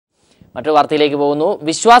മറ്റൊരു വാർത്തയിലേക്ക് പോകുന്നു.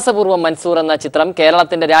 വിശ്വാസപൂർവ്വം മൻസൂർ എന്ന ചിത്രം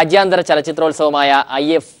കേരളത്തിന്റെ രാജ്യാന്തര ചലച്ചിത്രോത്സവമായ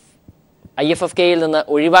IFFK-യിൽ നിന്ന്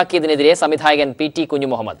ഒഴിവാക്കിയതിനെതിരെ സംവിധായകൻ PT കുഞ്ഞു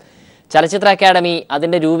മുഹമ്മദ്. ചലച്ചിത്ര അക്കാദമി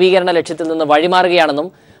അതിന്റെ രൂപീകരണ ലക്ഷ്യത്തിൽ നിന്ന് വഴിമാറുകയാണെന്നും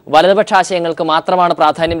വലതുപക്ഷ ആശയങ്ങൾക്ക് മാത്രമാണ്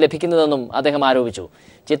പ്രാധാന്യം ലഭിക്കുന്നതെന്നും അദ്ദേഹം ആരോപിച്ചു.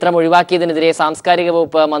 ചിത്രം ഒഴിവാക്കിയതിനെതിരെ സാംസ്കാരിക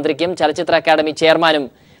വകുപ്പ് മന്ത്രിക്കും ചലച്ചിത്ര അക്കാദമി ചെയർമാനും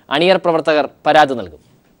അണിയർ പ്രവർത്തകർ പരാതി നൽകും.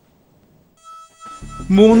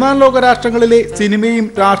 മൂന്നാം ലോക രാഷ്ട്രങ്ങളിലെ സിനിമയും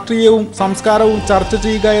രാഷ്ട്രീയവും സംസ്കാരവും ചർച്ച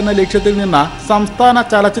ചെയ്യുക എന്ന ലക്ഷ്യത്തിൽ നിന്ന് സംസ്ഥാന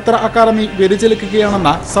ചലച്ചിത്ര അക്കാദമി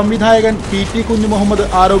വ്യതിചലിക്കുകയാണെന്ന് സംവിധായകൻ PT കുഞ്ഞു മുഹമ്മദ്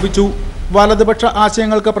ആരോപിച്ചു. വലതുപക്ഷ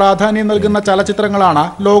ആശയങ്ങൾക്ക് പ്രാധാന്യം നൽകുന്ന ചലച്ചിത്രങ്ങളാണ്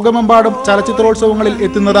ലോകമെമ്പാടും ചലച്ചിത്രോത്സവങ്ങളിൽ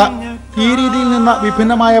എത്തുന്നത്. ഈ രീതിയിൽ നിന്ന്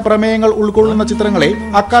വിഭിന്നമായ പ്രമേയങ്ങൾ ഉൾക്കൊള്ളുന്ന ചിത്രങ്ങളെ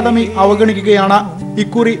അക്കാദമി അവഗണിക്കുകയാണ്.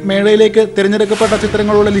 ഇക്കുറി മേളയിലേക്ക് തിരഞ്ഞെടുക്കപ്പെട്ട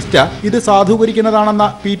ചിത്രങ്ങളുടെ ലിസ്റ്റ് ഇത് സാധൂകരിക്കുന്നതാണെന്ന്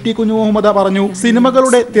PT കുഞ്ഞു മുഹമ്മദ് പറഞ്ഞു.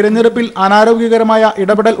 സിനിമകളുടെ തിരഞ്ഞെടുപ്പിൽ അനാരോഗ്യകരമായ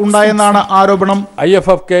ഇടപെടൽ ഉണ്ടായെന്നാണ് ആരോപണം.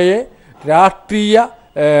 IFFK-യെ രാഷ്ട്രീയ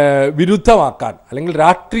വിരുദ്ധമാക്കാൻ അല്ലെങ്കിൽ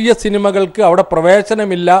രാഷ്ട്രീയ സിനിമകൾക്ക് അവിടെ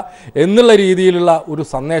പ്രവേശനമില്ല എന്നുള്ള രീതിയിലുള്ള ഒരു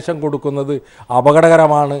സന്ദേശം കൊടുക്കുന്നത്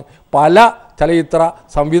അപകടകരമാണ്. പല ചലച്ചിത്ര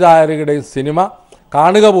സംവിധായകരുടെയും സിനിമ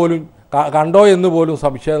കാണുക പോലും കണ്ടോ എന്ന് പോലും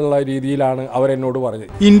സംശയമുള്ള രീതിയിലാണ് അവരെന്നോട് പറഞ്ഞത്.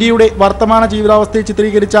 ഇന്ത്യയുടെ വർത്തമാന ജീവിതാവസ്ഥയെ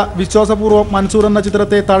ചിത്രീകരിച്ച വിശ്വാസപൂർവ്വം മൻസൂർ എന്ന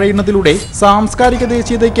ചിത്രത്തെ തഴയുന്നതിലൂടെ സാംസ്കാരിക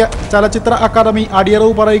ദേശീയതയ്ക്ക് ചലച്ചിത്ര അക്കാദമി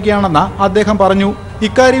അടിയറവ് പറയുകയാണെന്ന് അദ്ദേഹം പറഞ്ഞു.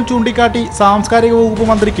 ഇക്കാര്യം ചൂണ്ടിക്കാട്ടി സാംസ്കാരിക വകുപ്പ്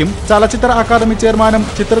മന്ത്രിക്കും ചലച്ചിത്ര അക്കാദമി ചെയർമാനും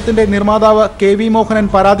ചിത്രത്തിന്റെ നിർമ്മാതാവ് KV മോഹനൻ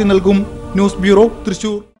പരാതി നൽകും. News bureau,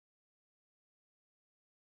 Thrissur.